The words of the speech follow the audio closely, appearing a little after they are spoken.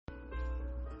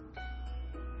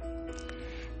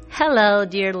Hello,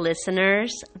 dear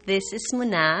listeners. This is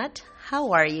Munat.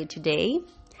 How are you today?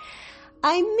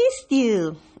 I missed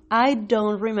you. I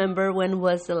don't remember when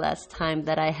was the last time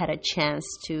that I had a chance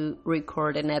to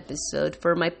record an episode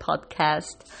for my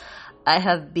podcast. I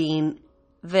have been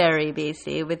very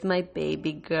busy with my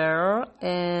baby girl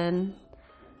and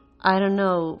I don't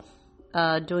know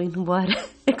doing what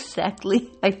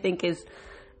exactly. I think it's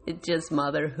just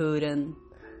motherhood and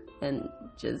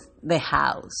just the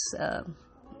house.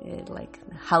 Like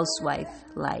housewife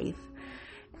life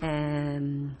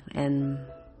and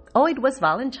oh, it was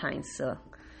Valentine's, so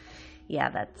yeah,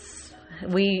 that's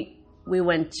we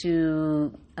went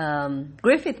to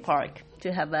Griffith Park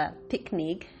to have a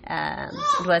picnic.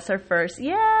 It was her first.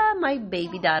 Yeah, my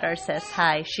baby daughter says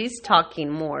hi. She's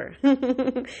talking more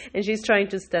and she's trying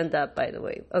to stand up, by the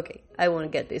way. Okay, I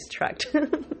won't get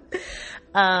distracted.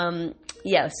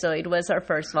 Yeah, so it was our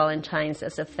first Valentine's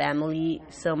as a family.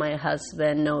 So my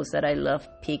husband knows that I love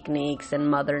picnics and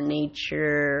Mother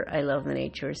Nature. I love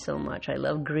nature so much. I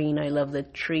love green. I love the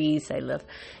trees. I love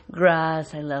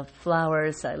grass. I love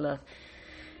flowers. I love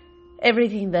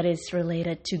everything that is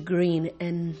related to green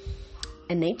and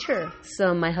nature.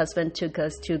 So my husband took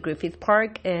us to Griffith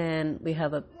Park and we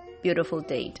have a beautiful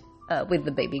date with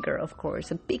the baby girl, of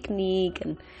course, a picnic,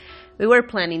 and we were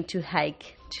planning to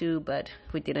hike too, but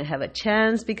we didn't have a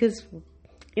chance because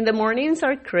in the mornings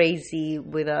are crazy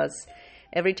with us.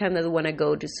 Every time that we want to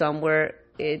go to somewhere,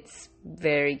 it's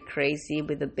very crazy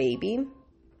with the baby.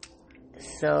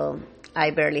 So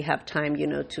I barely have time,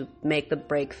 to make the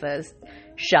breakfast,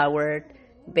 shower,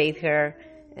 bathe her,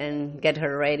 and get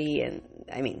her ready. And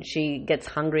I mean, she gets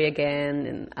hungry again,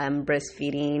 and I'm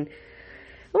breastfeeding.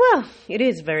 Well, it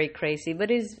is very crazy, but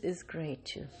it's great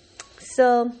too.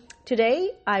 So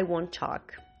today I won't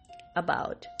talk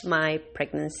about my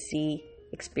pregnancy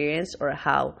experience or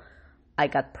how I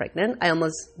got pregnant. I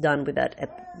almost done with that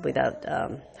without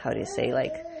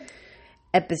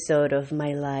episode of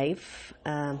my life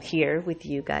here with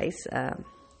you guys.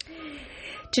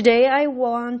 Today I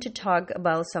want to talk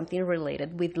about something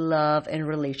related with love and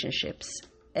relationships.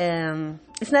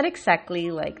 It's not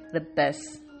exactly like the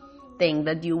best thing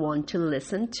that you want to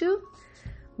listen to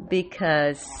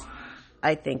because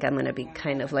I think I'm going to be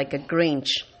kind of like a Grinch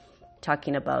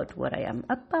talking about what I am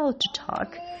about to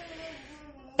talk.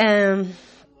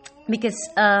 Because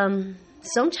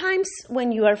sometimes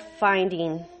when you are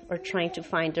finding or trying to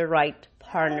find the right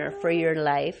partner for your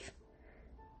life,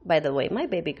 by the way, my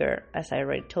baby girl, as I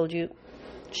already told you,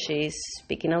 she's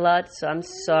speaking a lot, so I'm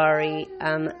sorry.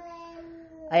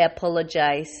 I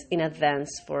apologize in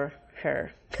advance for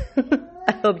her.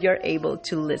 I hope you're able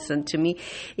to listen to me.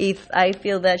 If I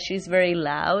feel that she's very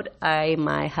loud, I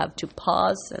might have to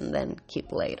pause and then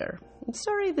keep later. I'm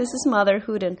sorry, this is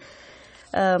motherhood and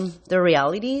the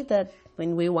reality that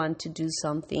when we want to do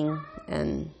something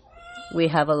and we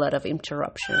have a lot of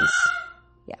interruptions.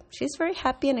 Yeah, she's very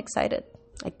happy and excited.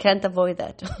 I can't avoid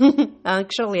that.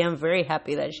 Actually, I'm very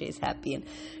happy that she's happy and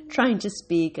trying to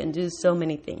speak and do so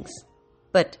many things.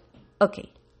 But,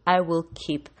 okay, I will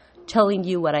keep telling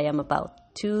you what I am about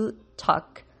to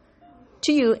talk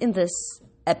to you in this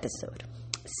episode.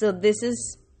 So this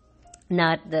is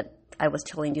not that I was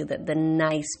telling you that the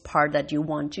nice part that you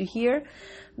want to hear,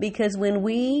 because when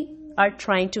we are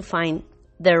trying to find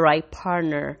the right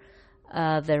partner,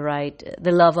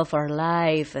 the love of our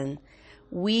life, and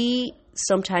we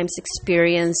sometimes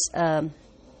experience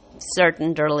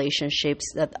certain relationships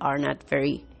that are not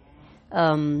very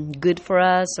good for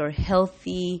us or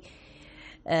healthy.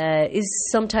 Is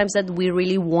sometimes that we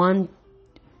really want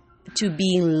to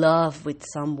be in love with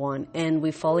someone and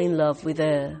we fall in love with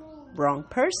a wrong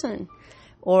person.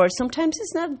 Or sometimes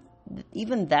it's not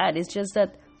even that. It's just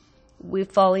that we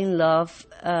fall in love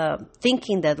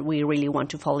thinking that we really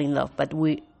want to fall in love, but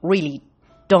we really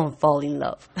don't fall in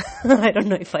love. I don't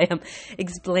know if I am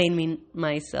explaining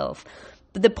myself.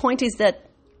 But the point is that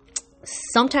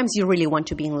sometimes you really want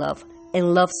to be in love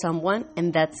and love someone,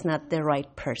 and that's not the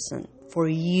right person for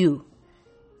you.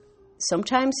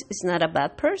 Sometimes it's not a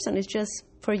bad person. It's just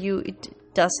for you, it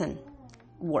doesn't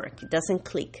work. It doesn't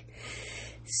click.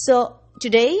 So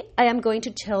today I am going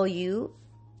to tell you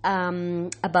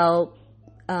about,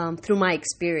 through my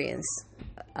experience,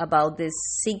 about the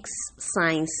 6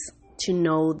 signs to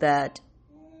know that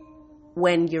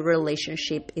when your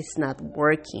relationship is not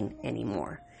working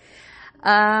anymore.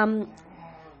 I'm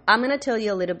going to tell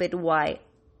you a little bit why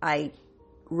I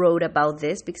wrote about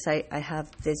this, because I have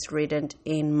this written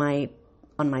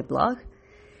on my blog.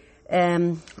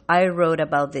 I wrote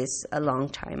about this a long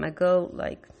time ago,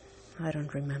 like, I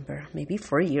don't remember, maybe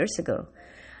 4 years ago.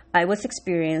 I was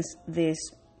experiencing this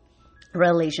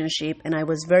relationship, and I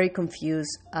was very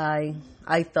confused. I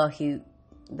thought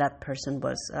that person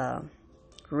was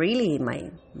really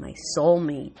my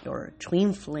soulmate or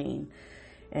twin flame,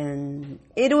 and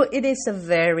it is a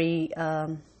very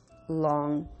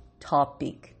long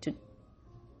topic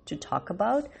to talk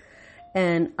about,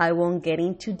 and I won't get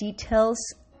into details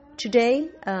today.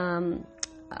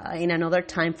 In another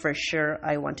time, for sure,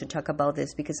 I want to talk about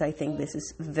this because I think this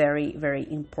is very, very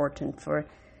important for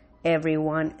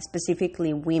everyone,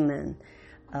 specifically women,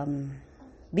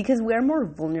 because we are more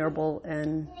vulnerable,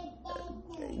 and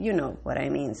you know what I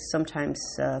mean. Sometimes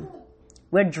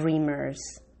we're dreamers,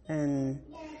 and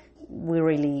we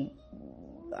really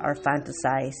are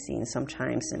fantasizing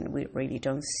sometimes, and we really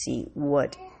don't see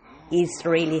what is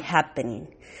really happening.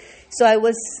 So I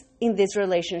was in this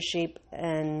relationship,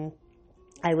 and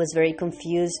I was very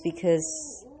confused because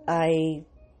I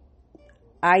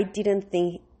didn't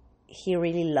think he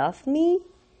really loved me.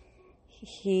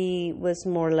 He was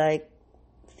more like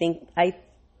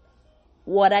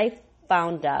what I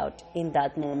found out in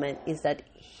that moment is that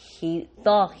he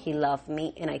thought he loved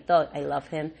me, and I thought I loved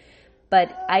him,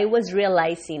 but I was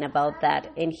realizing about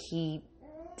that, and he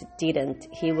didn't.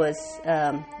 He was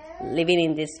living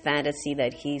in this fantasy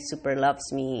that he super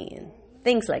loves me and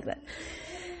things like that.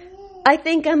 I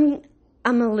think I'm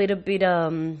a little bit I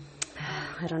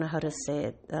don't know how to say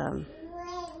it.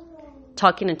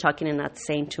 Talking and not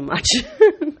saying too much.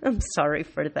 I'm sorry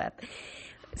for that.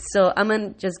 So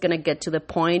I'm just gonna get to the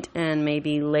point, and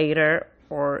maybe later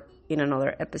or in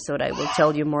another episode I will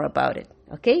tell you more about it.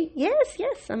 Okay? Yes,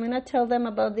 I'm gonna tell them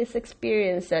about this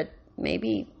experience that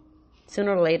maybe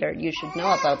sooner or later you should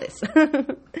know about this.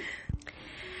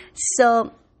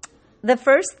 So the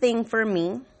first thing for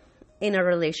me in a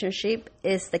relationship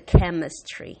is the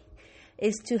chemistry.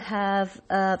 Is to have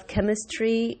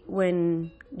chemistry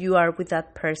when you are with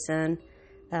that person.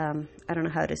 I don't know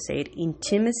how to say it.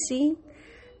 Intimacy.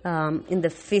 In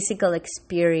the physical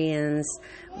experience,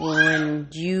 when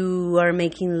you are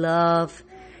making love,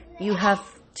 you have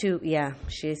to,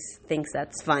 she thinks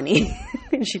that's funny.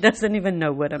 She doesn't even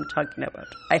know what I'm talking about.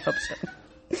 I hope so.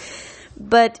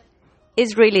 But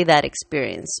it's really that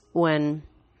experience when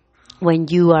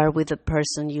you are with a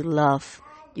person you love.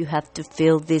 You have to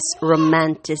feel this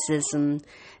romanticism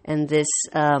and this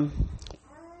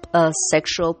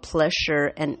sexual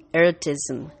pleasure and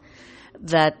erotism,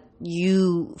 that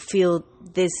you feel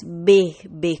this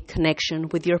big connection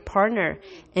with your partner,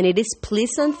 and it is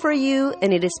pleasant for you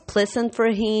and it is pleasant for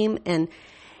him, and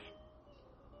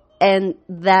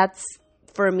that's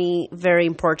for me very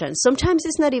important. Sometimes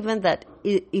it's not even that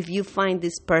if you find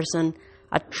this person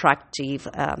attractive,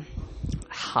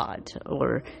 hot,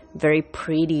 or very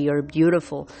pretty or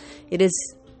beautiful.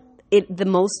 The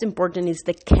most important is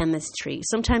the chemistry.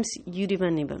 Sometimes you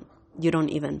don't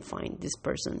even find this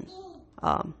person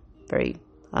very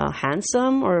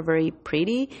handsome or very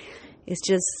pretty. It's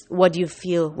just what you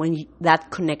feel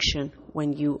that connection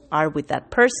when you are with that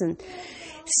person.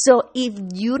 So if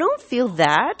you don't feel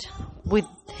that with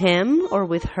him or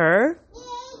with her,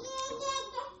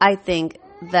 I think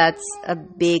that's a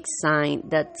big sign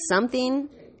that something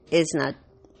is not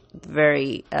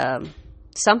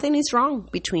something is wrong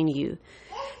between you.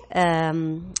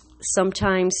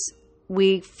 Sometimes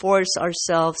we force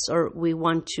ourselves, or we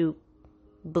want to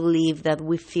believe that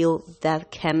we feel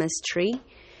that chemistry,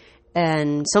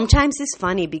 and sometimes it's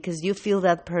funny because you feel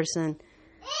that person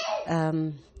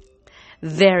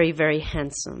very, very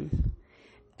handsome,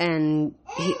 and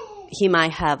he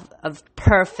might have a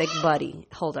perfect body.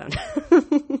 Hold on.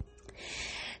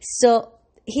 So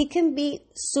he can be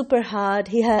super hot.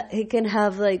 He can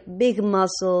have like big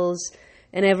muscles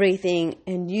and everything,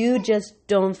 and you just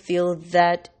don't feel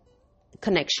that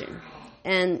connection.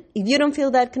 And if you don't feel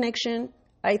that connection,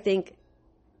 I think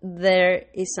there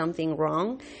is something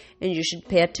wrong, and you should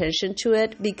pay attention to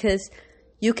it, because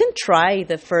you can try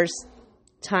the first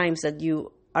times that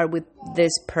you are with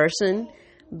this person,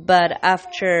 but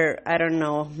after, I don't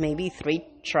know, maybe 3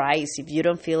 tries, if you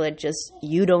don't feel it,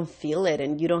 you don't feel it,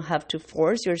 and you don't have to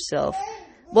force yourself.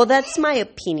 Well, that's my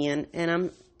opinion, and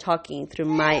I'm talking through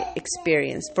my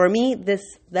experience. For me,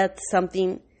 that's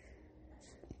something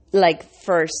like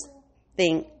first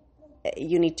thing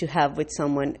you need to have with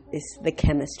someone is the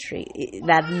chemistry,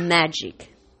 that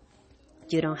magic.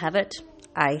 You don't have it,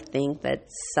 I think that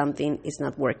something is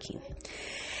not working.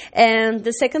 And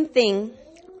the second thing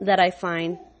that I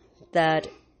find that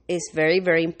is very,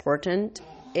 very important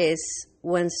is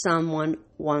when someone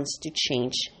wants to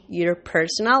change your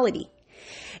personality.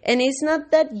 And it's not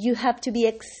that you have to be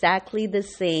exactly the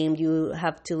same. You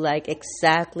have to like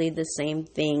exactly the same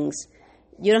things.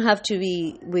 You don't have to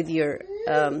be with your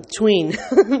twin.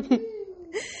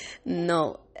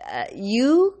 No,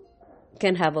 you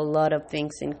can have a lot of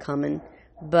things in common,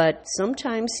 but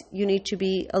sometimes you need to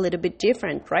be a little bit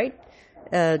different, right?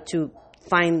 To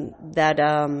find that,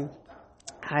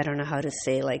 I don't know how to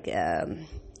say, like,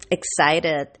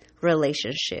 excited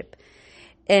relationship.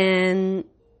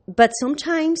 But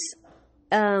sometimes,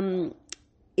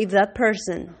 if that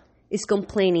person is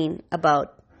complaining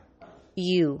about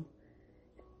you,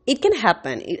 it can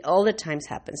happen. It all the times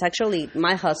happens. Actually,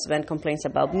 my husband complains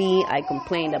about me. I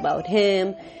complain about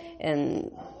him,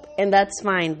 and that's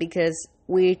fine because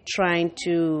we're trying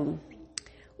to.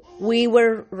 We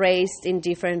were raised in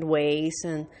different ways,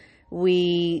 and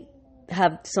we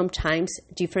have sometimes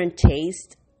different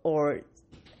taste or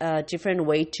a different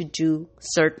way to do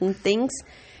certain things,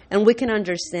 and we can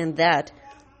understand that.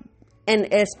 And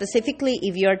specifically,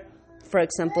 if you're, for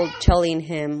example, telling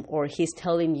him or he's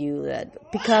telling you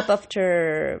that pick up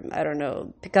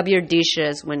your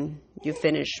dishes when you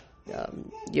finish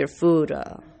your food,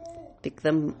 pick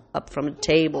them up from the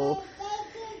table.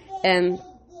 And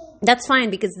that's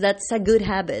fine because that's a good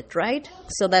habit, right?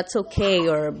 So that's okay.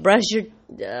 Or brush your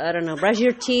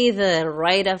teeth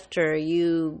right after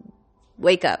you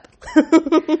wake up.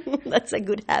 That's a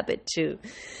good habit too.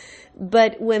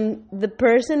 But when the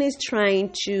person is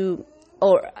trying to,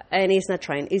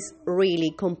 is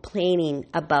really complaining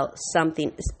about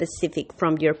something specific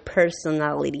from your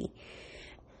personality,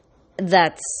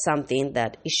 that's something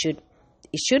that it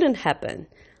shouldn't happen,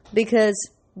 because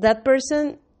that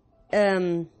person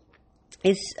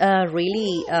is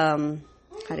really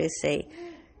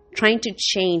trying to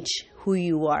change who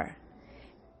you are,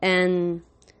 and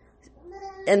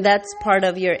that's part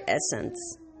of your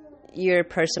essence. Your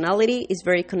personality is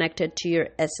very connected to your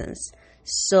essence.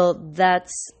 So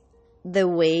that's the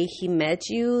way he met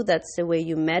you. That's the way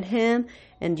you met him.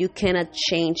 And you cannot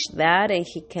change that. And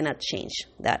he cannot change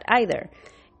that either.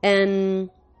 And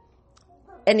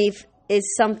if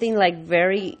it's something like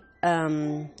very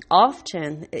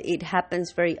often, it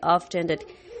happens very often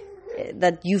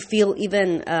that you feel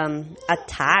even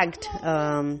attacked,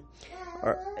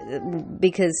 or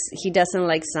because he doesn't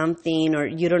like something, or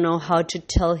you don't know how to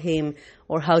tell him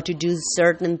or how to do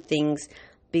certain things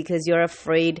because you're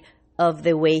afraid of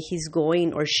the way he's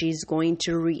going or she's going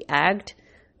to react,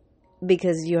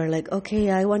 because you're like, okay,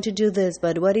 I want to do this,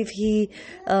 but what if he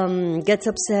gets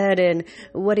upset, and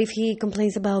what if he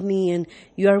complains about me? And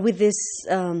you are with this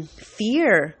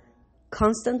fear,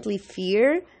 constantly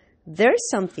fear. There's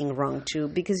something wrong too,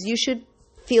 because you should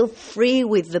feel free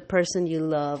with the person you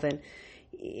love, and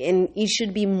it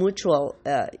should be mutual.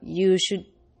 He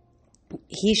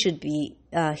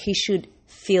should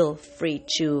feel free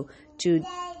to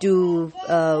do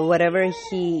whatever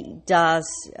he does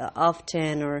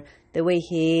often, or the way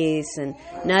he is, and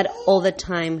not all the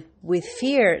time with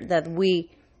fear that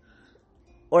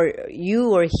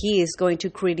you or he is going to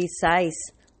criticize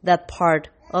that part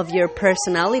of your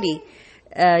personality.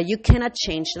 You cannot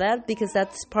change that, because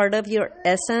that's part of your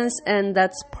essence and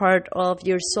that's part of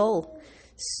your soul.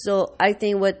 So I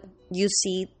think what you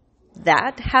see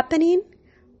that happening,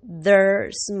 there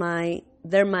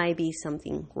might be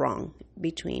something wrong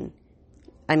between,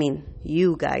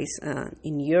 you guys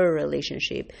in your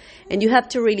relationship. And you have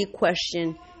to really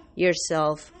question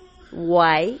yourself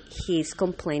why he's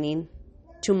complaining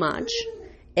too much,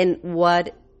 and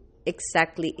what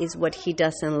exactly is what he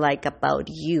doesn't like about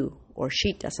you, or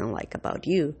she doesn't like about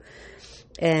you.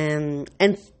 And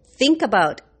think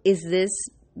about, is this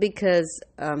because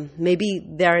maybe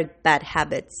there are bad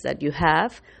habits that you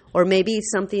have, or maybe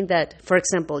it's something that, for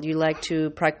example, you like to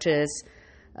practice,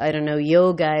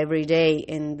 yoga every day,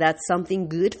 and that's something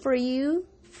good for you,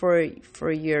 for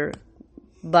your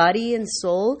body and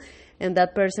soul, and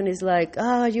that person is like,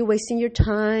 you're wasting your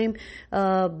time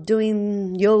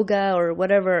doing yoga or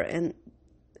whatever, and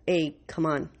hey, come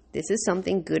on, this is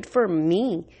something good for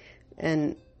me,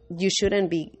 and you shouldn't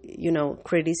be,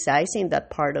 criticizing that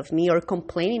part of me or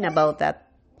complaining about that.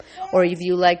 Or if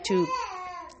you like to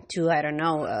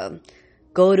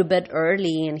go to bed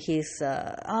early, and he's,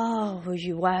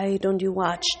 why don't you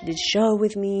watch this show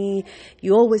with me?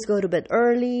 You always go to bed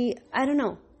early. I don't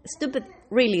know,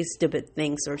 really stupid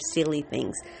things or silly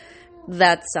things.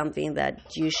 That's something that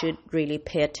you should really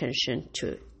pay attention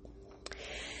to.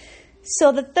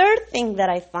 So the third thing that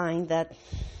I find that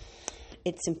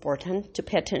it's important to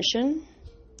pay attention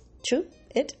to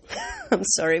it. I'm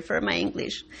sorry for my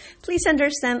English. Please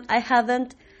understand, I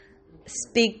haven't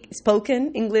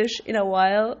spoken English in a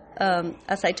while.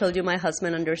 As I told you, my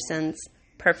husband understands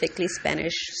perfectly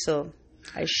Spanish, so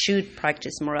I should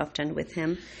practice more often with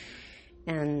him.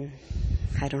 And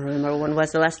I don't remember when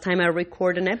was the last time I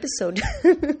recorded an episode.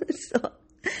 So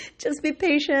just be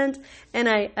patient. And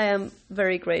I am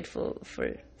very grateful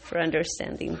for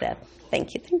understanding that.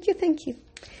 Thank you, thank you, thank you.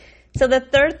 So the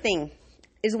third thing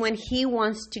is when he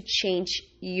wants to change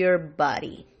your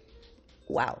body.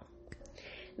 Wow.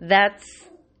 That's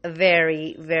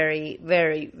very, very,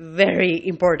 very, very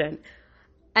important.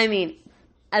 I mean,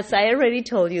 as I already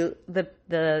told you,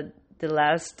 the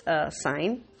last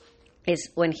sign is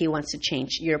when he wants to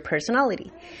change your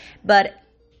personality. But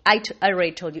I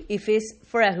already told you, if it's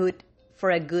for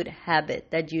a good habit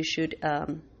that you should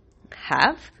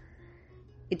have,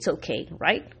 it's okay,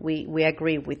 right? We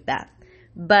agree with that.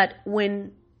 But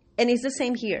and it's the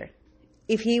same here.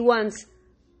 If he wants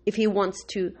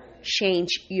to change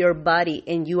your body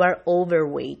and you are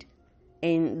overweight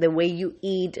and the way you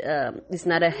eat is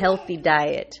not a healthy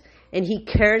diet, and he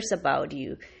cares about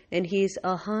you, and he's,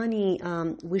 honey,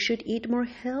 we should eat more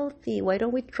healthy. Why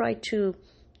don't we try to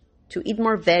eat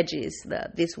more veggies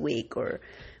this week? Or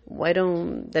why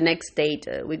don't the next date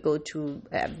we go to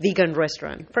a vegan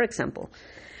restaurant, for example?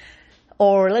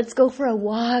 Or let's go for a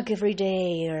walk every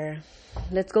day, or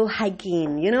let's go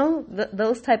hiking,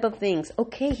 those type of things.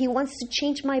 Okay, he wants to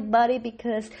change my body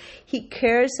because he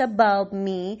cares about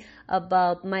me,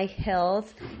 about my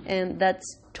health, and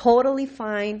that's totally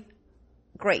fine.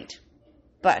 Great.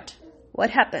 But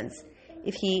what happens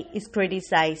if he is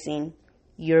criticizing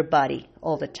your body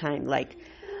all the time? Like,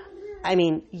 I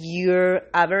mean, you're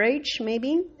average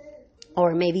maybe,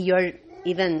 or maybe you're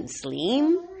even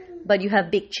slim, but you have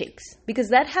big cheeks. Because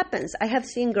that happens. I have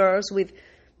seen girls with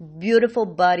beautiful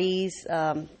bodies,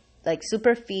 like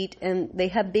super fit, and they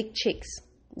have big cheeks.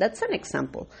 That's an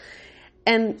example.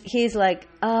 And he's like,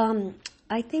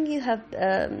 I think you have,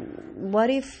 what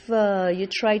if you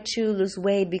try to lose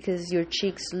weight because your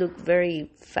cheeks look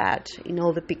very fat in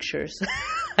all the pictures?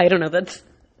 I don't know,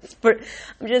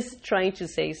 I'm just trying to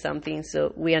say something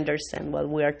so we understand what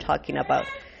we are talking about.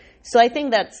 So I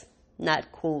think that's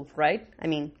not cool, right? I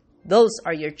mean, those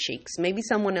are your cheeks. Maybe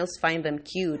someone else find them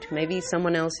cute. Maybe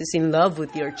someone else is in love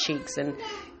with your cheeks and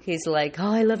he's like,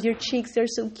 oh, I love your cheeks. They're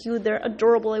so cute. They're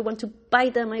adorable. I want to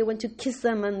bite them. I want to kiss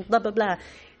them and blah, blah, blah.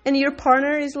 And your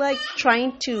partner is like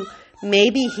trying to,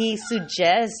 maybe he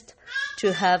suggests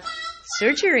to have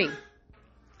surgery.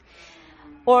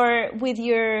 Or with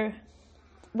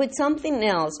something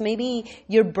else, maybe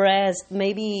your breast,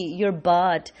 maybe your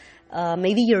butt,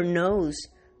 maybe your nose,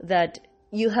 that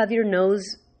you have your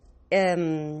nose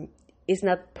is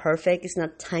not perfect, it's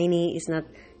not tiny, it's not,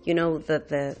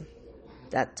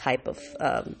 that type of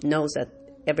nose that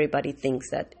everybody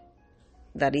thinks that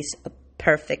is a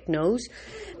perfect nose.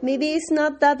 Maybe it's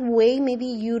not that way. Maybe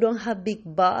you don't have big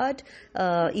butt,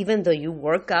 even though you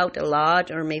work out a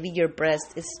lot, or maybe your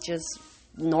breast is just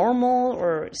normal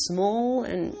or small.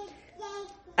 And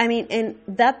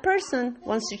that person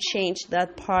wants to change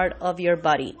that part of your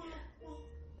body.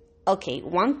 Okay,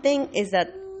 one thing is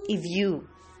that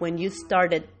when you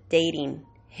started dating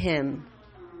him,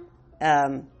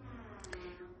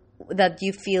 that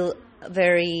you feel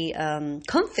very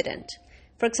confident.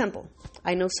 For example,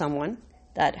 I know someone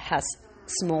that has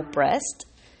small breast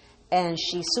and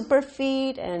she's super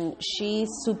fit and she's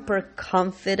super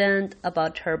confident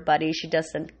about her body. She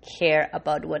doesn't care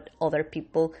about what other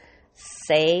people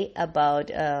say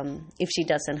about if she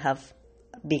doesn't have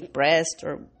big breast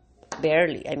or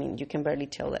barely. I mean, you can barely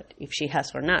tell that if she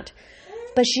has or not.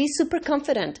 But she's super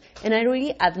confident, and I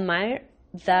really admire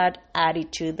that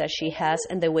attitude that she has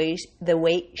and the way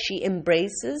she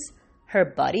embraces her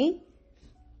body.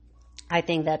 I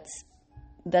think that's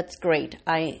great.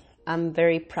 I'm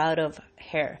very proud of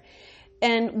her.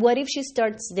 And what if she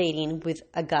starts dating with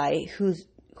a guy who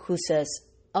says,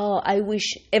 oh, I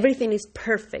wish everything is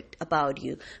perfect about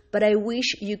you, but I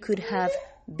wish you could have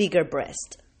bigger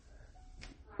breasts.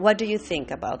 What do you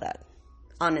think about that?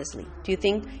 Honestly, do you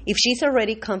think if she's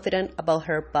already confident about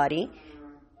her body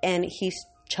and he's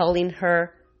telling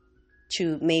her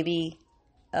to maybe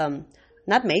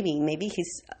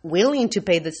he's willing to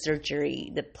pay the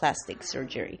surgery, the plastic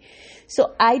surgery.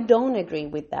 So I don't agree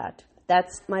with that.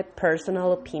 That's my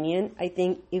personal opinion. I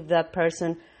think if that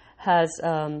person has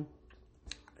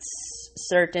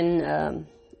certain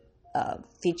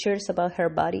features about her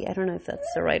body, I don't know if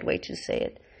that's the right way to say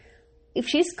it. If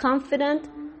she's confident,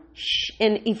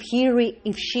 and if she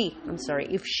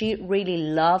really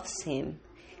loves him,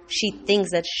 she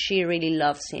thinks that she really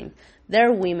loves him. There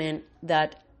are women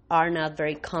that are not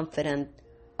very confident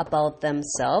about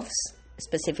themselves,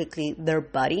 specifically their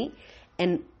body,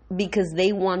 and because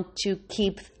they want to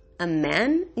keep a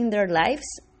man in their lives,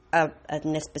 a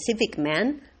specific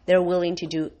man, they're willing to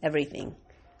do everything.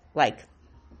 like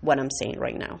what I'm saying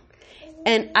right now.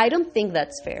 And I don't think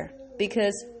that's fair,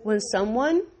 because when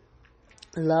someone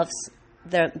loves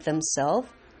themselves,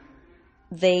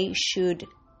 they should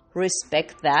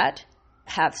respect that,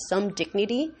 have some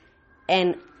dignity,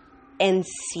 and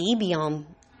see beyond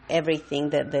everything,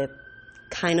 that the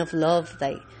kind of love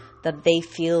that they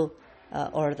feel,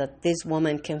 or that this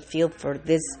woman can feel for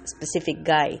this specific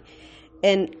guy,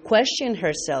 and question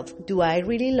herself, do I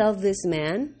really love this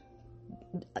man?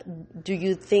 Do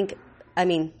you think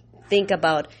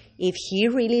about, if he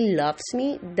really loves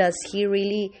me, does he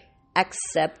really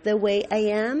accept the way I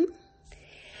am?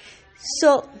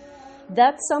 So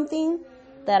that's something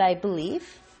that I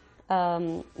believe.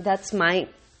 That's my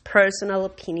personal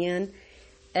opinion,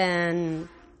 and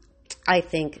I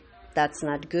think that's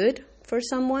not good for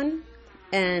someone,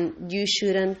 and you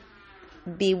shouldn't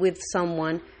be with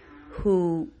someone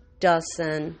who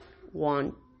doesn't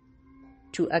want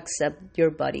to accept your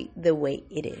body the way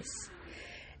it is.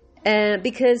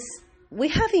 Because we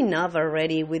have enough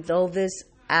already with all these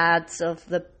ads of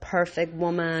the perfect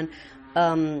woman.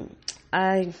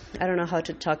 I don't know how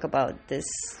to talk about this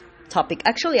topic.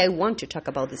 Actually, I want to talk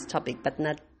about this topic, but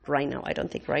not right now. I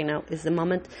don't think right now is the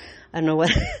moment. I don't know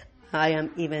what I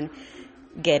am even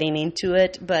getting into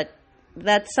it, but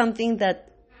that's something that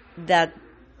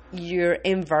your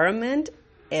environment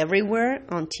everywhere,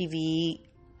 on TV,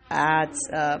 ads,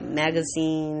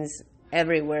 magazines,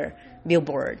 everywhere,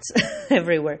 billboards,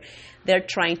 everywhere, they're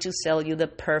trying to sell you the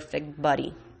perfect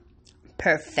body,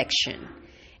 perfection.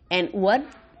 And what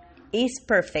is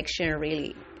perfection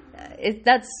really?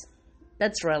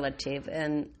 That's relative,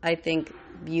 and I think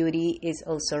beauty is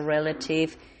also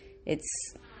relative.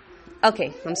 It's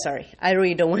okay, I'm sorry. I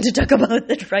really don't want to talk about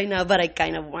it right now, but I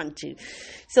kind of want to.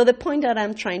 So the point that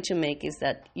I'm trying to make is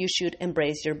that you should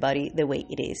embrace your body the way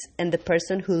it is. And the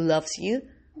person who loves you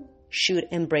should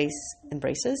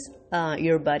embraces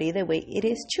your body the way it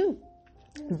is too.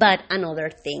 But another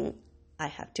thing, I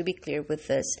have to be clear with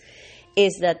this,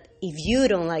 is that if you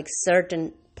don't like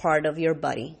certain part of your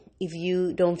body, if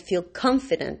you don't feel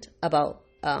confident about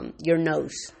your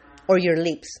nose or your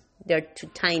lips, they're too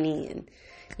tiny and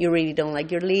you really don't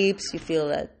like your lips, you feel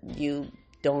that you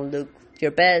don't look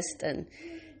your best, and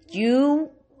you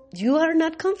are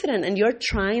not confident, and you're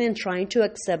trying to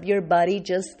accept your body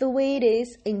just the way it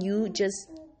is, and you just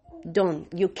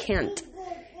you can't.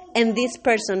 And this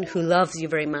person who loves you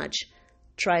very much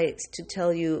tries to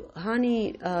tell you,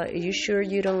 honey, are you sure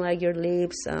you don't like your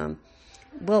lips?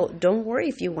 Well, don't worry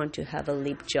if you want to have a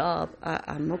lip job.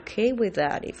 I'm okay with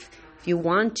that if you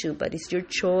want to, but it's your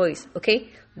choice, okay?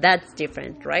 That's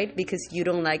different, right? Because you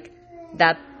don't like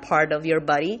that part of your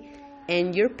body,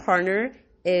 and your partner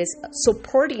is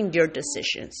supporting your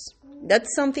decisions.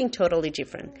 That's something totally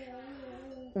different.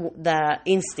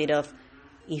 Instead of,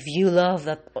 if you love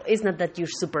that, it's not that you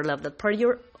super love that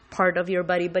part of your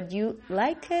body, but you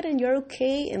like it and you're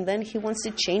okay, and then he wants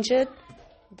to change it.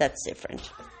 That's different.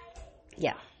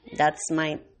 Yeah, that's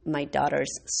my daughter's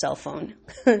cell phone,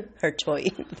 her toy,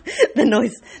 the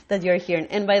noise that you're hearing.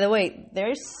 And by the way,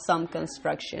 there's some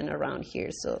construction around here,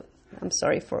 so I'm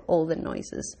sorry for all the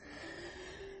noises.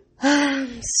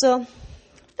 So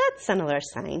that's another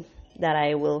sign that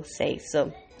I will say.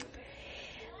 So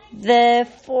the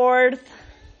fourth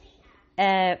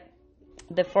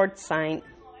sign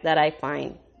that I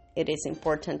find it is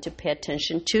important to pay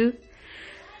attention to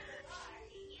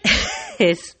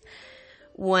is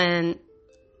when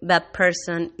that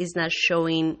person is not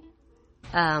showing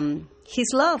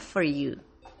his love for you,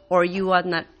 or you are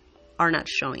not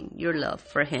showing your love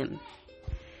for him.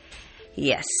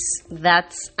 Yes,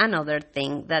 that's another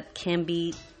thing that can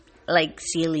be like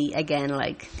silly again.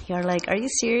 Like, you're like, are you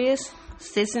serious?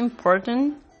 Is this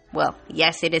important? Well,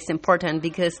 yes, it is important,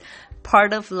 because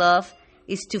part of love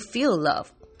is to feel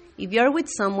love. If you're with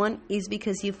someone, it's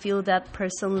because you feel that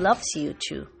person loves you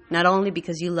too. Not only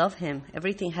because you love him.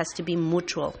 Everything has to be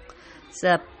mutual.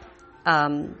 So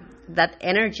that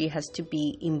energy has to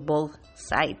be in both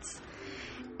sides.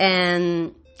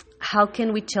 And how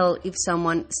can we tell if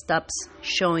someone stops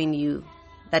showing you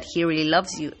that he really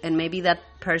loves you? And maybe that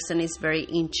person is very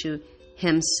into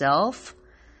himself.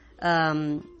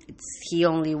 He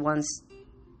only wants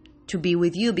to be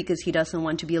with you because he doesn't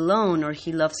want to be alone, or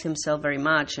he loves himself very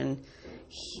much, and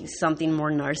he's something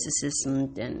more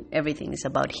narcissism, and everything is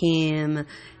about him,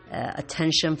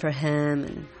 attention for him,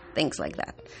 and things like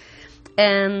that.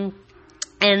 And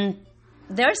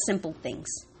there are simple things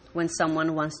when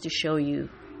someone wants to show you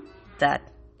that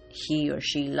he or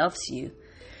she loves you.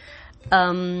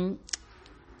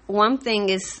 One thing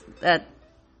is that,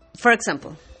 for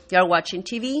example, you're watching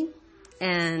TV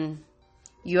and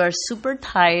You are super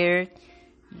tired.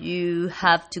 You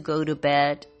have to go to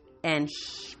bed. And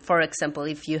for example,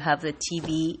 if you have the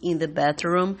TV in the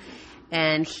bedroom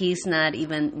and he's not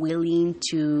even willing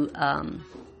to,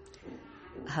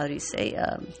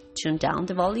 tune down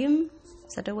the volume?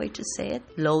 Is that a way to say it?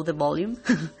 Lower the volume?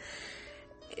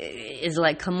 It's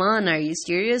like, come on, are you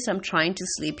serious? I'm trying to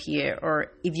sleep here.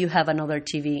 Or if you have another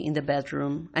TV in the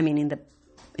bedroom,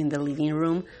 in the living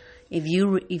room, if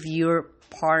your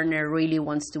partner really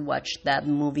wants to watch that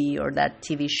movie or that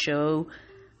TV show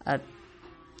at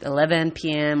 11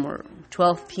 p.m. or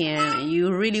 12 p.m. and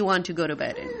you really want to go to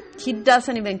bed and he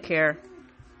doesn't even care,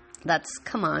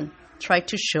 come on, try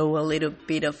to show a little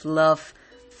bit of love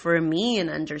for me and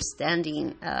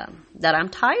understanding that I'm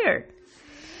tired.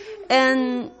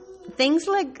 And things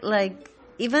like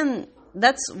even,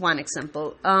 that's one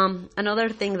example. Another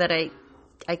thing that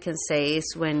I can say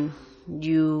is when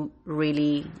you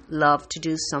really love to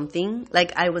do something,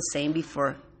 like I was saying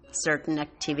before, certain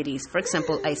activities. For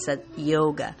example, I said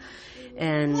yoga.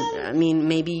 And I mean,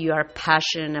 maybe you are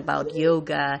passionate about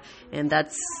yoga and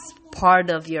that's part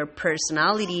of your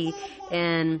personality.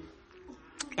 And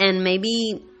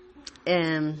maybe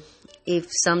if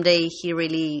someday he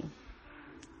really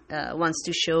wants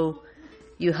to show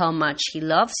you how much he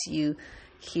loves you,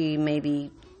 he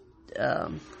maybe,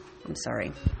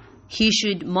 he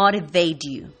should motivate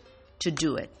you to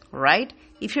do it, right?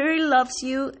 If he really loves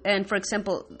you, and for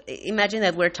example, imagine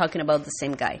that we're talking about the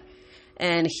same guy,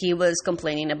 and he was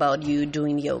complaining about you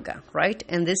doing yoga, right?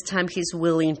 And this time he's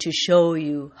willing to show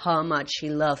you how much he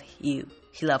loves you.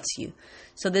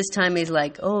 So this time he's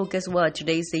like, oh, guess what?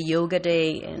 Today's the yoga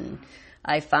day, and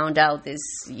I found out this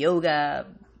yoga,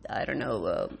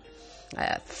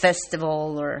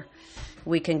 festival, or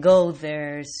we can go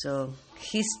there. So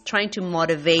he's trying to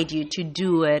motivate you to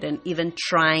do it and even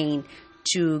trying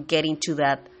to get into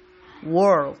that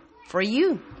world for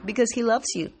you because he loves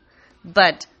you.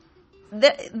 But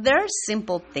there are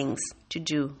simple things to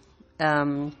do.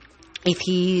 If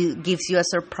he gives you a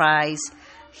surprise,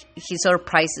 he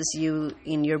surprises you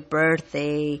in your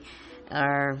birthday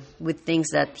with things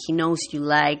that he knows you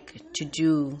like to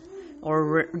do,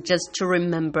 or just to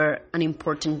remember an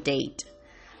important date.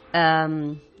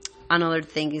 Another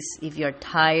thing is if you're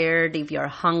tired, if you're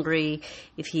hungry,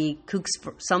 if he cooks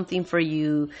something for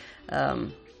you,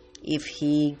 if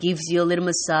he gives you a little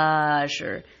massage,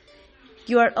 or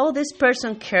this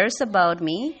person cares about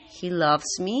me, he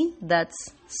loves me, that's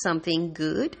something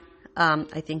good.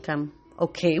 I think I'm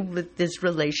okay with this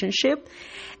relationship.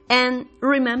 And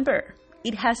remember,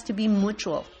 it has to be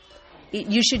mutual.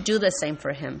 You should do the same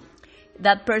for him.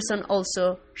 That person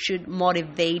also should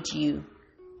motivate you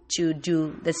to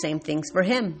do the same things for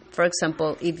him. For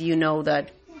example, if you know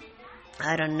that,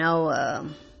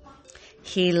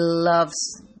 he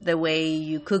loves the way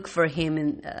you cook for him,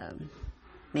 and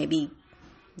maybe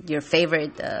his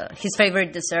favorite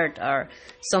dessert are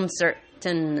some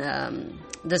certain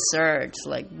desserts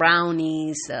like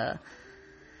brownies,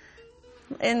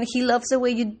 and he loves the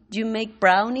way you make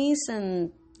brownies,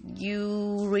 and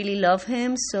you really love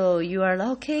him, so you are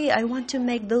okay, I want to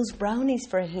make those brownies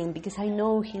for him because I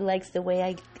know he likes the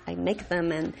way I make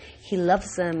them and he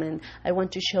loves them, and I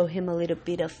want to show him a little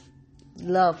bit of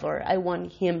love, or I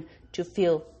want him to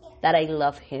feel that I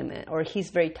love him. Or he's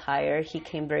very tired, he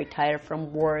came very tired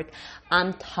from work,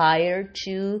 I'm tired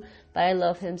too, but I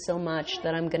love him so much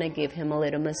that I'm gonna give him a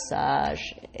little massage,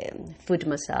 foot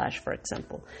massage, for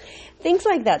example. Things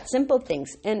like that, simple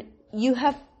things. And you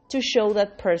have to show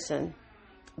that person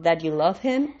that you love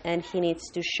him, and he needs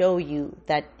to show you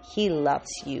that he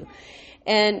loves you.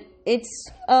 And it's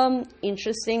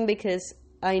interesting because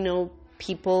I know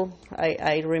people,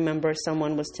 I remember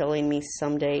someone was telling me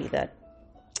someday that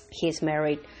he's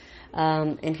married,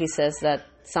 and he says that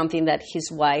something that his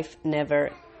wife never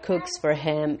cooks for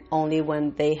him, only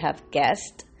when they have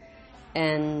guests,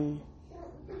 and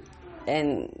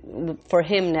for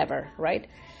him never, right?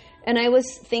 And I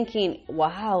was thinking,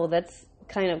 wow, that's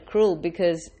kind of cruel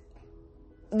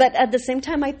but at the same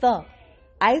time I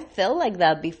felt like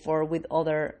that before with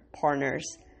other partners,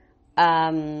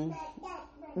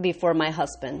 before my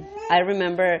husband. I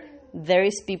remember there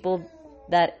is people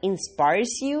that inspires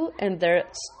you and there's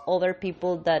other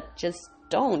people that just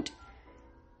don't.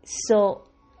 So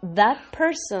that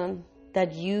person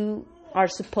that you are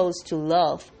supposed to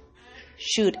love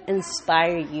should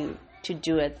inspire you to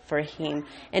do it for him,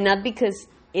 and not because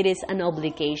it is an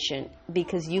obligation,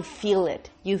 because you feel it.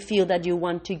 You feel that you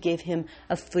want to give him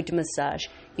a foot massage.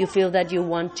 You feel that you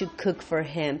want to cook for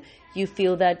him. You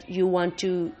feel that you want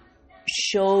to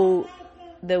show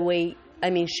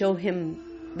him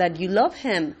that you love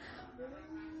him.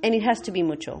 And it has to be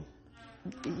mutual.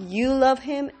 You love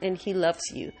him and he loves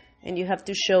you. And you have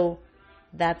to show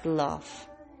that love.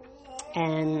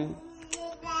 And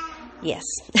yes,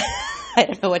 I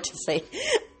don't know what to say.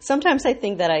 Sometimes I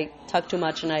think that I talk too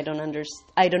much and I don't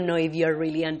know if you're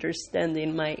really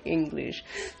understanding my English.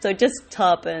 So just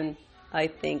stop and I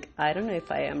think, I don't know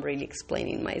if I am really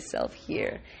explaining myself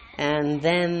here. And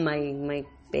then my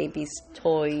baby's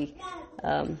toy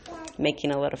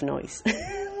making a lot of noise.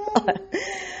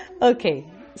 Okay,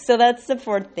 so that's the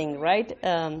fourth thing, right?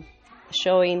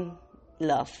 Showing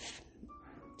love.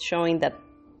 Showing that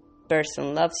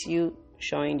person loves you,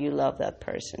 showing you love that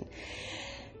person.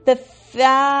 The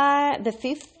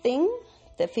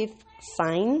fifth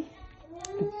sign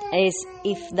is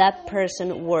if that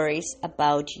person worries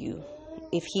about you,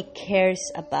 if he cares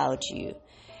about you.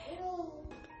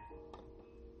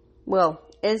 Well,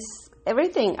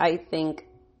 everything I think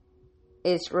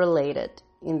is related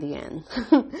in the end.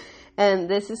 And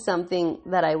this is something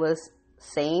that I was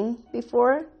saying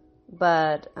before,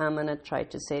 but I'm going to try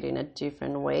to say it in a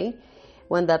different way.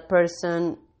 When that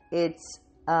person, he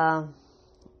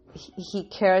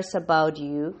cares about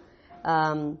you,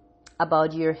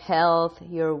 about your health,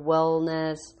 your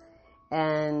wellness,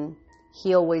 and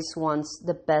he always wants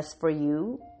the best for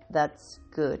you, that's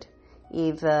good.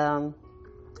 If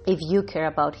you care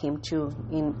about him too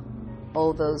in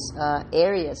all those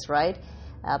areas, right?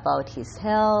 About his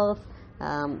health,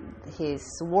 his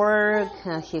work,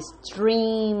 his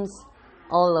dreams,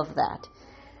 all of that.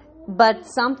 But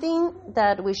something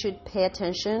that we should pay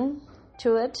attention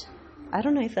to it, I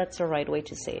don't know if that's the right way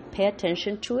to say it, pay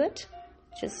attention to it.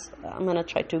 I'm going to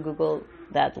try to Google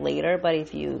that later, but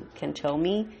if you can tell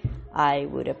me, I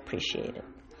would appreciate it.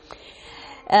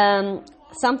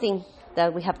 Something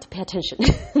that we have to pay attention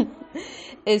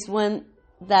is when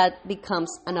that becomes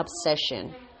an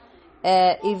obsession.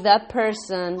 If that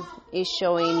person is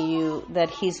showing you that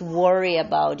he's worried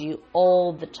about you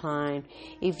all the time,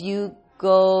 if you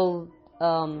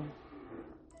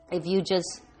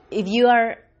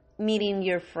are meeting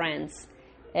your friends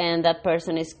and that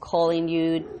person is calling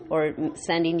you or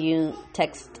sending you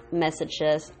text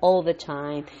messages all the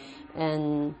time,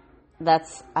 and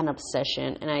that's an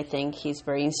obsession, and I think he's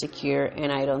very insecure,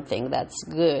 and I don't think that's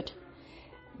good,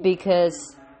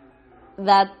 because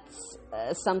that's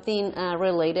something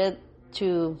related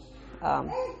to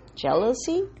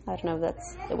jealousy. I don't know if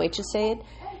that's the way to say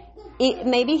it.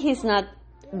 Maybe he's not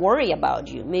worried about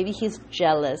you. Maybe he's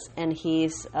jealous and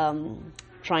he's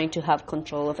trying to have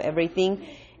control of everything,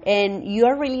 and you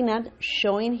are really not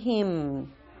showing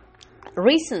him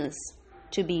reasons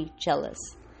to be jealous.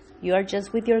 You are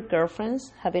just with your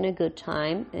girlfriends having a good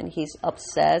time, and he's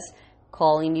obsessed,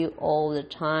 calling you all the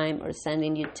time or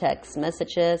sending you text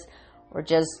messages, or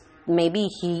just maybe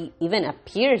he even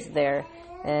appears there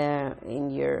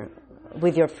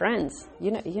with your friends.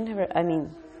 You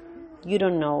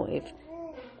don't know if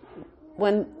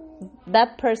when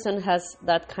that person has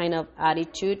that kind of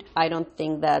attitude, I don't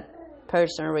think that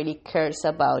person really cares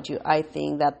about you. I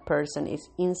think that person is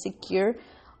insecure,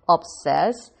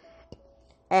 obsessed,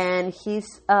 and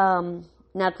he's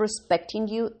not respecting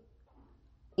you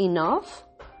enough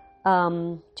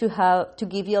to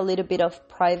give you a little bit of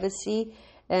privacy.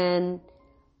 And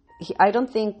I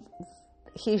don't think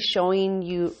he's showing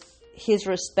you his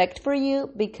respect for you,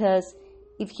 because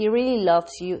if he really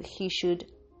loves you, he should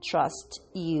trust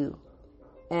you.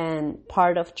 And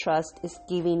part of trust is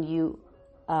giving you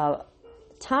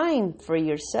time for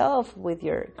yourself with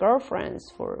your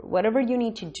girlfriends, for whatever you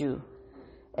need to do.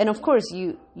 And of course,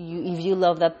 if you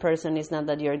love that person, it's not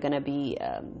that you're going to be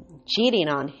cheating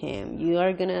on him. You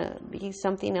are going to be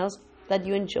something else that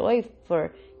you enjoy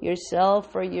for yourself,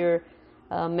 for your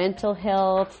mental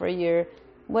health, for your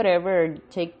whatever.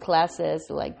 Take classes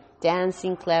like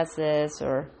dancing classes,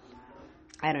 or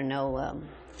I don't know,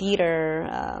 theater,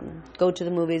 go to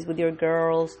the movies with your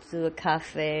girls, to a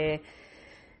cafe,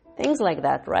 things like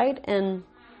that, right? And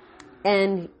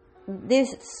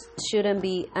this shouldn't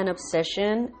be an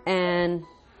obsession, and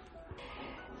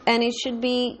it should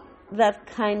be that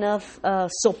kind of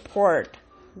support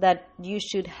that you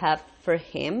should have for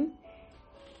him,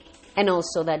 and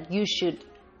also that he should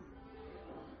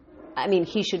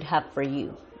have for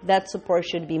you. That support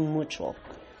should be mutual,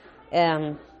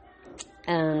 and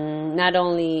not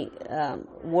only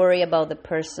worry about the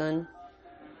person,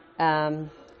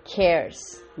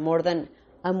 cares more than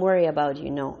I'm worried about you.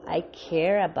 No, I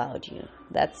care about you.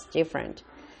 That's different.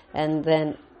 And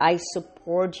then I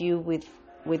support you with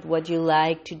what you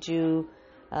like to do,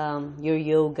 your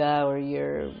yoga or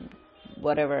your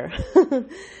whatever,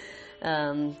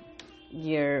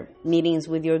 your meetings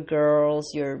with your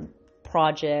girls, your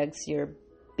projects, your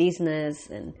business,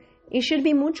 and it should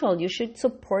be mutual. You should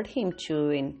support him too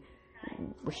in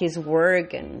his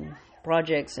work and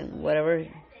projects and whatever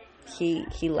he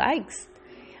likes.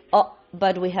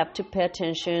 But we have to pay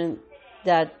attention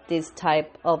that this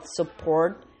type of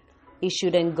support, it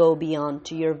shouldn't go beyond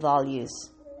to your values.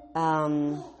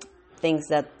 Things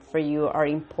that for you are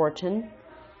important,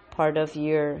 part of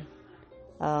your,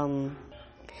 I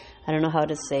don't know how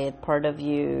to say it, part of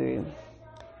your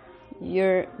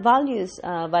values,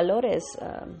 valores,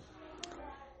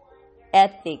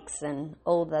 ethics, and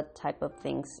all that type of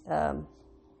things.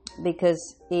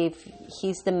 Because if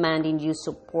he's demanding you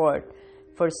support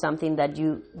for something that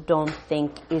you don't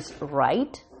think is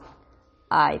right,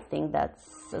 I think that's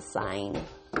a sign,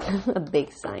 a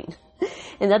big sign.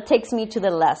 And that takes me to the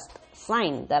last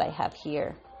sign that I have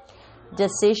here.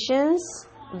 Decisions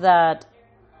that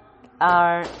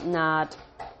are not,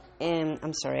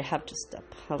 I'm sorry, I have to stop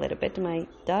a little bit. My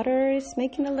daughter is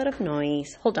making a lot of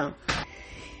noise. Hold on.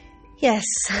 Yes.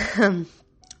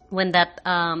 When that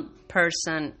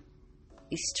person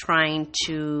is trying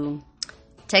to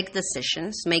take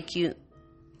decisions, make you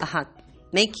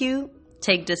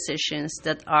take decisions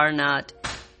that are not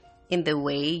in the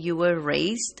way you were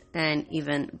raised, and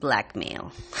even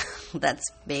blackmail. That's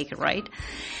big, right?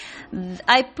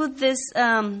 I put these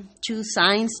two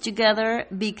signs together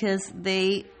because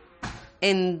they,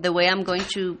 in the way I'm going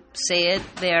to say it,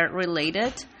 they are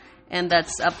related, and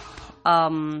that's a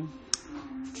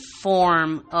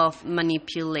form of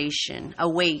manipulation, a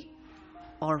way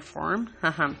or form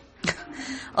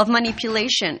of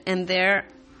manipulation. And there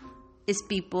is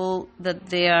people that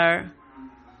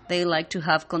they like to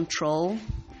have control,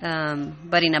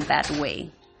 but in a bad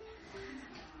way.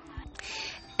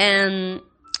 And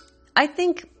I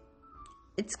think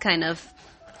it's kind of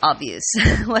obvious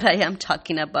what I am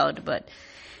talking about, but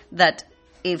that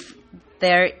if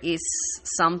there is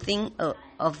something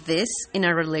of this in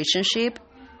a relationship,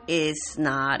 it's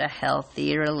not a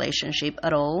healthy relationship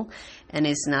at all, and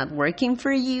it's not working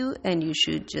for you, and you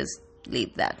should just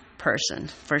leave that person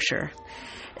for sure.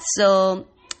 So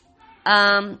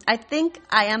I think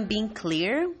I am being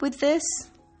clear with this,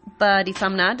 but if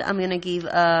I'm not, I'm going to give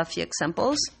a few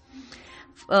examples.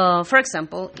 For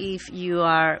example, if you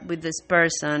are with this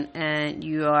person and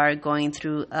you are going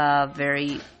through a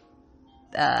very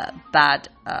bad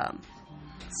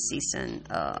season,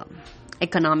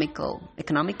 economical,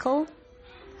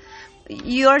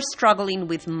 you are struggling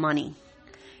with money,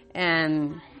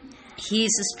 and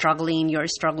he's struggling, you're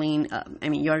struggling,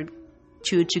 you're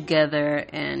two together,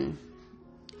 and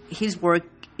his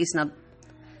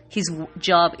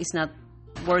job is not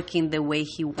working the way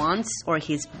he wants, or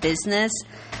his business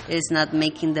is not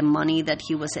making the money that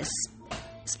he was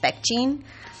expecting,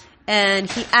 and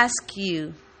he asks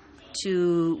you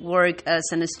to work as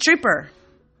a stripper.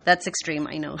 That's extreme,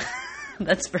 I know.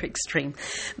 That's very extreme,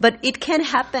 but it can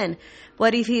happen.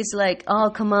 What if he's like, oh,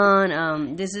 come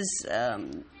on, this is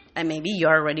and maybe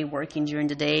you're already working during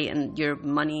the day, and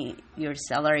your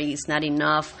salary is not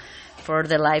enough for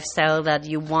the lifestyle that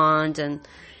you want, and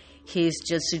he's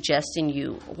just suggesting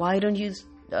you, why don't you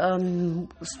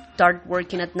start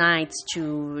working at nights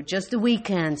to just the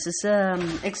weekends? It's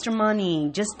extra money.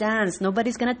 Just dance.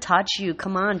 Nobody's gonna touch you.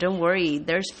 Come on, don't worry.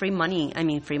 There's free money.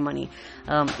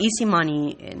 Easy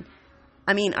money. And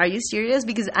are you serious?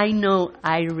 Because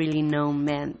I really know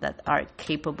men that are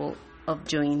capable of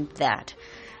doing that,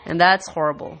 and that's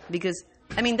horrible. Because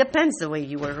depends the way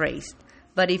you were raised.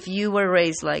 But if you were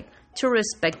raised like to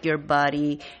respect your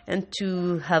body and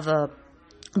to have a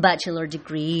bachelor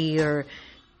degree, or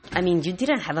you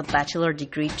didn't have a bachelor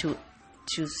degree to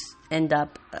end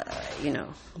up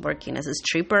working as a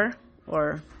stripper,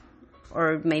 or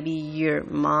maybe your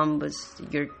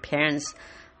parents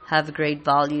have great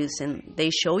values and they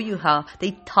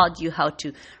taught you how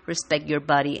to respect your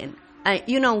body, and I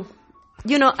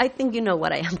think you know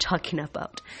what I am talking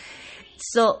about.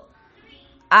 So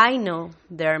I know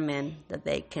there are men that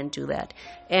they can do that.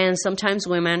 And sometimes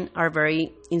women are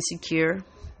very insecure,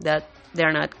 that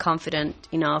they're not confident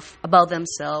enough about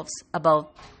themselves,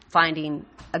 about finding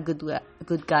a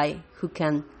good guy who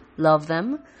can love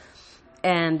them.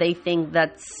 And they think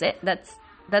that's it. That's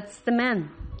the man,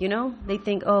 They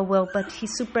think, oh, well, but he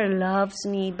super loves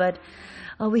me, but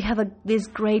we have this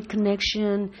great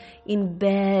connection in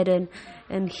bed,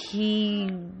 and he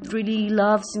really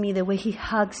loves me the way he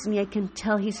hugs me. I can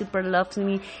tell he super loves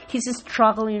me. He's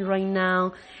struggling right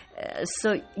now.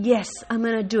 So yes, I'm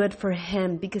going to do it for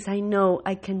him because I know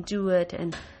I can do it,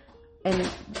 and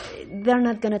they're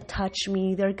not going to touch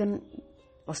me. They're going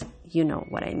to, you know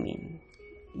what I mean.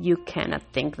 You cannot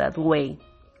think that way.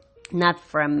 not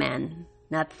for a man.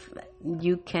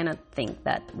 You cannot think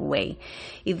that way.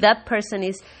 If that person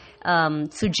is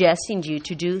suggesting you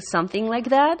to do something like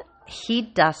that, he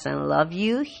doesn't love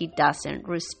you, he doesn't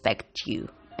respect you,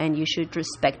 and you should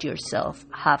respect yourself,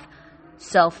 have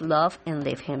self-love, and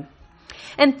leave him.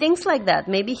 And things like that.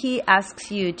 Maybe he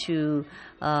asks you to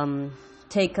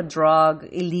take a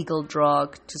illegal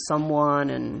drug to someone,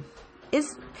 and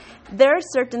there are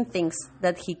certain things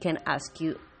that he can ask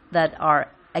you that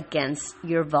are against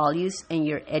your values and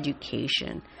your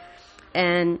education.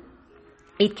 And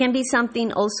it can be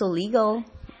something also legal,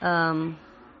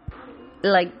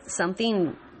 like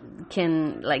something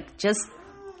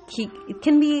it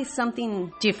can be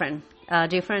something different,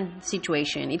 different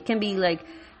situation. It can be like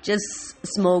just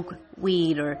smoke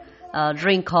weed or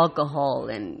drink alcohol,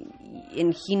 and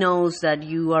he knows that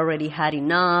you already had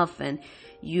enough and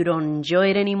you don't enjoy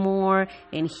it anymore,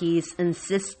 and he's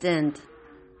insisting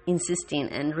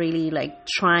and really like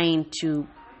trying to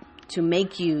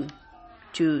make you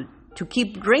to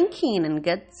keep drinking and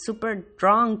get super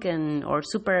drunk or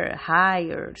super high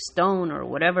or stoned or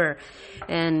whatever,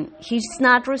 and he's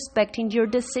not respecting your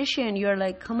decision. You're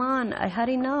like, come on, I had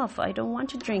enough, I don't want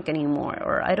to drink anymore,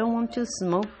 or I don't want to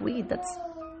smoke weed. That's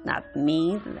not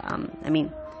me.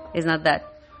 It's not that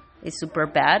it's super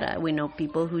bad. We know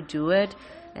people who do it,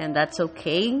 and that's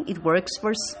okay. It works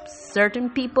for certain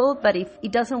people, but if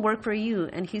it doesn't work for you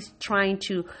and he's trying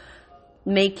to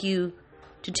make you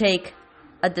to take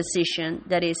a decision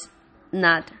that is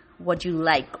not what you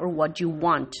like or what you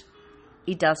want,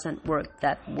 it doesn't work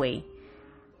that way.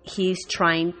 He's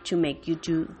trying to make you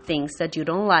do things that you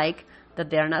don't like, that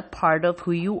they're not part of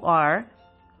who you are,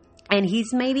 and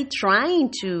he's maybe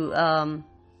trying to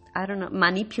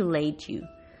manipulate you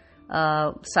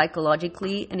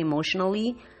psychologically and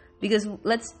emotionally. Because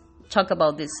let's talk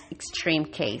about this extreme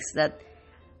case that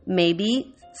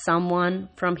maybe someone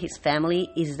from his family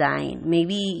is dying.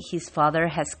 Maybe his father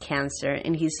has cancer,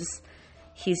 and he's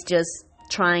just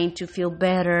trying to feel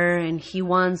better, and he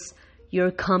wants your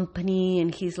company,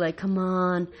 and he's like, come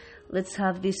on, let's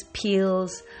have these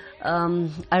pills.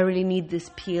 I really need these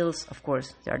pills. Of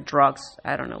course, they are drugs.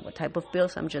 I don't know what type of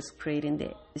pills. I'm just creating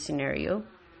the scenario.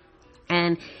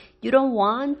 And you don't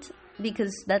want,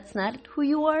 because that's not who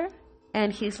you are.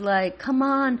 And he's like, come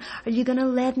on, are you going to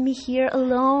let me here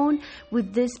alone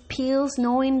with these pills,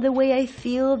 knowing the way I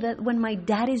feel that when my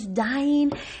dad is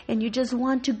dying, and you just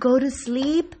want to go to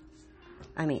sleep?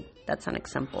 I mean, that's an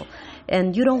example.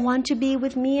 And you don't want to be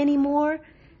with me anymore?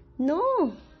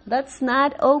 No, that's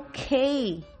not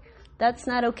okay. That's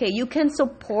not okay. You can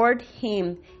support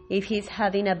him if he's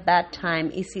having a bad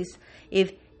time.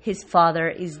 If his father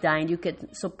is dying, you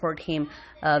can support him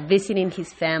visiting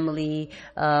his family,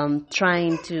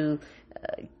 trying to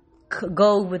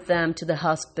go with them to the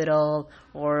hospital,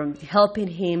 or helping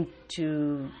him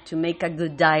to make a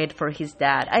good diet for his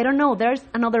dad. I don't know. There's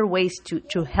another ways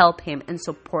to help him and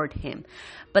support him,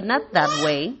 but not that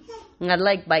way. Not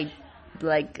like by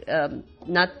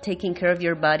not taking care of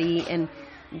your body and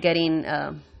getting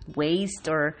waste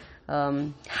or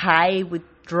high with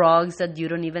drugs that you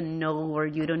don't even know or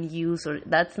you don't use, or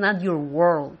that's not your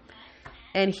world.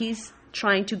 And he's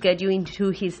trying to get you into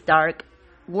his dark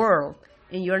world,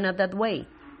 and you're not that way.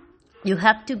 You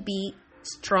have to be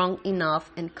strong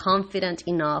enough and confident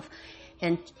enough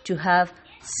and to have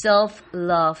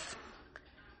self-love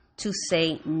to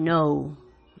say no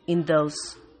in those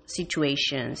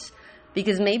situations.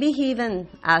 Because maybe he even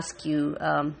asks you,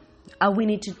 we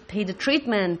need to pay the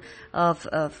treatment of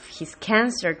his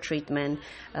cancer treatment.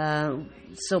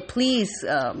 So please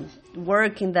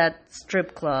work in that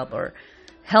strip club, or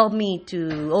help me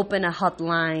to open a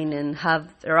hotline and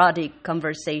have erotic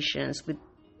conversations with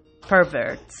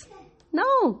perverts.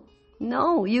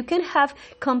 No, you can have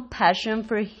compassion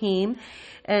for him,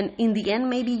 and in the end,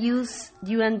 maybe you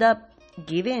end up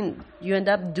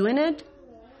doing it,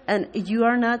 and you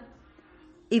are not,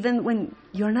 even when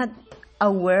you're not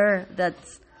aware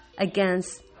that's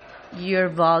against your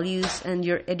values and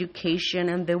your education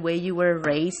and the way you were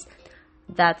raised,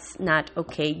 that's not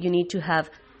okay. You need to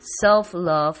have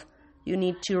self-love. You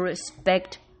need to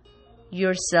respect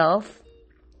yourself,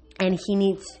 and he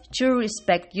needs to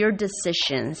respect your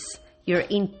decisions, your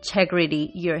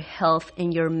integrity, your health,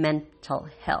 and your mental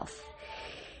health.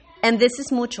 And this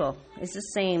is mutual. It's the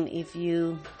same if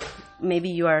maybe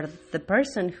you are the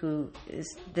person who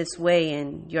is this way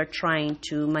and you're trying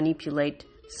to manipulate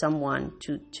someone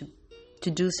to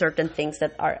do certain things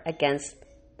that are against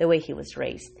the way he was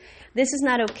raised. This is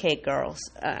not okay, girls.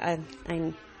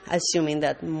 I'm assuming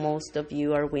that most of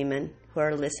you are women who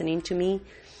are listening to me.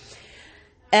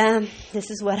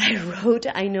 This is what I wrote.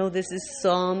 I know this is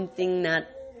something not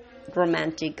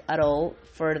romantic at all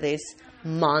for this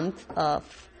month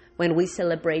of when we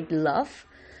celebrate love,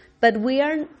 but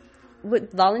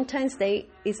with Valentine's Day,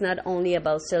 it's not only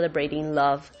about celebrating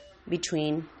love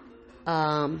between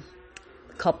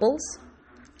couples.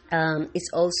 It's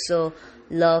also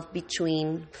love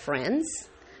between friends,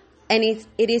 and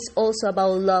it is also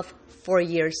about love for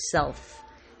yourself.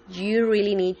 You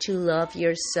really need to love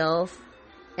yourself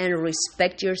and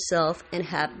respect yourself and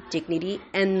have dignity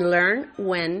and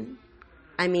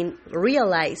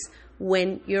realize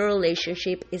when your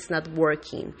relationship is not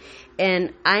working.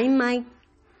 And I might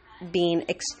be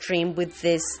extreme with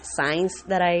these signs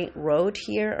that I wrote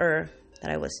here or that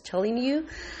I was telling you.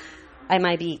 I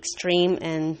might be extreme,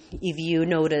 and if you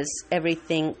notice,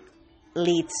 everything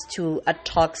leads to a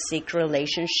toxic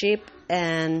relationship.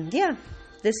 And yeah,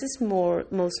 this is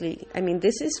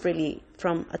this is really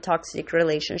from a toxic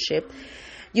relationship.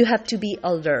 You have to be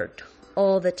alert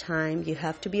all the time. You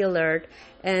have to be alert.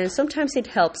 And sometimes it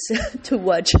helps to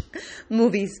watch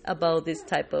movies about this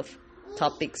type of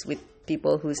topics with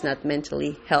people who's not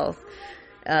mentally health.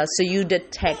 So you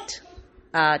detect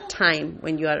time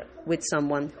when you are with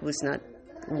someone who's not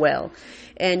well.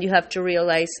 And you have to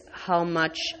realize how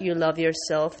much you love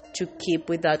yourself to keep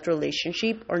with that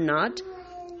relationship or not.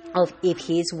 Of if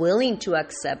he's willing to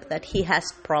accept that he has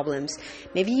problems.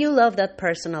 Maybe you love that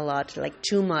person a lot, like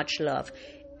too much love,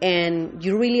 and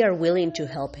you really are willing to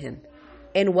help him.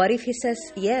 And what if he says,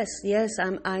 yes,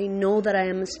 I know that I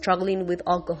am struggling with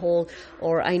alcohol,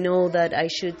 or I know that I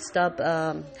should stop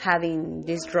having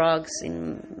these drugs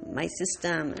in my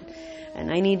system,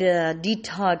 and I need a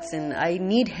detox, and I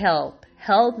need help.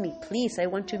 Help me, please. I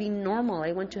want to be normal.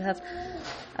 I want to have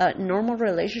a normal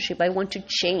relationship. I want to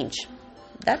change.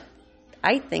 That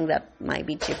I think that might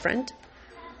be different,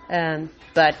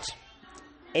 but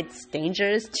it's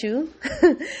dangerous too.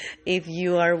 If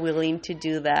you are willing to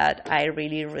do that, I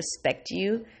really respect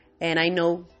you, and I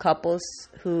know couples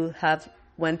who have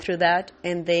went through that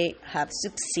and they have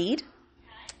succeed.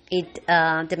 It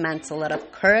demands a lot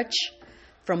of courage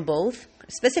from both,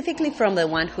 specifically from the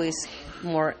one who is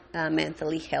more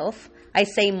mentally health. I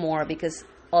say more because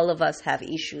all of us have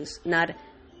issues.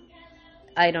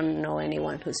 I don't know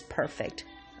anyone who's perfect.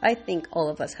 I think all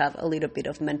of us have a little bit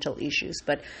of mental issues,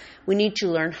 but we need to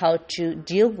learn how to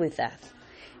deal with that.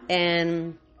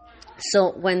 And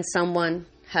so when someone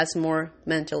has more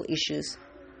mental issues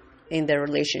in their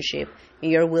relationship,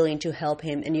 and you're willing to help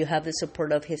him, and you have the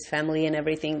support of his family and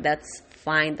everything, that's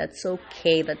fine, that's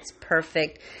okay, that's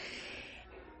perfect.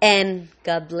 And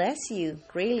God bless you,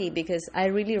 really, because I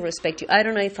really respect you. I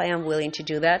don't know if I am willing to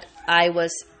do that. I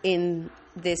was in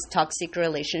this toxic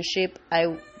relationship.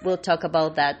 I will talk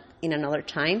about that in another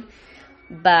time.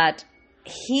 But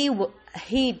he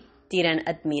didn't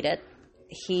admit it.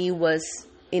 He was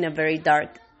in a very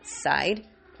dark side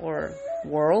or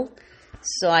world.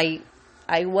 So I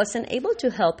wasn't able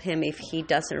to help him if he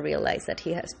doesn't realize that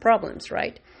he has problems,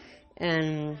 right?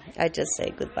 And I just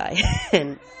say goodbye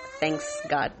and thanks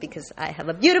God, because I have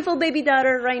a beautiful baby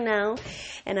daughter right now,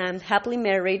 and I'm happily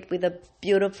married with a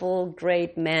beautiful,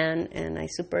 great man, and I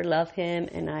super love him,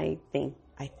 and I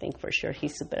think for sure he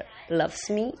super loves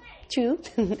me too.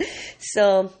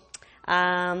 So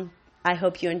I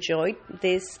hope you enjoyed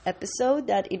this episode,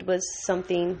 that it was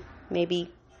something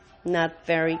maybe not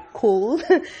very cool,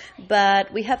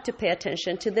 but we have to pay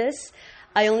attention to this.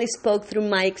 I only spoke through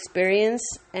my experience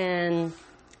and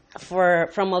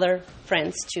from other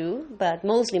friends too, but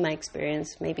mostly my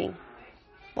experience, maybe,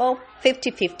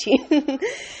 50-50.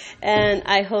 And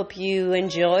I hope you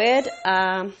enjoy it.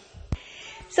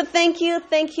 So thank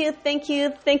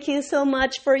you so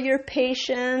much for your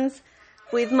patience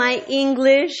with my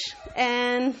English.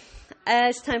 And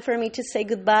it's time for me to say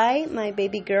goodbye. My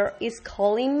baby girl is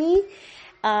calling me.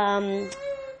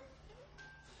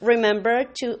 Remember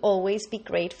to always be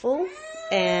grateful,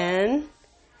 and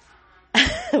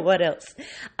what else?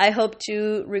 I hope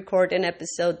to record an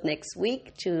episode next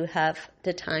week, to have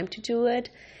the time to do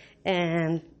it.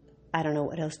 And I don't know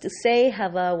what else to say.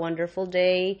 Have a wonderful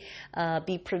day.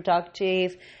 Be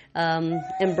productive.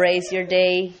 Embrace your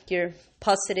day, the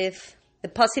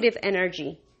positive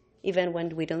energy. Even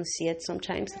when we don't see it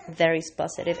sometimes, there is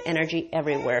positive energy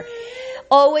everywhere.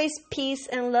 Always peace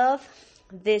and love.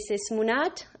 This is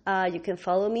Munat. You can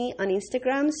follow me on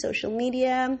Instagram, social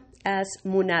media, as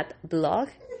Munat Blog.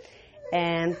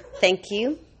 And thank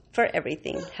you for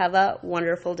everything. Have a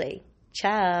wonderful day.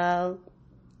 Ciao.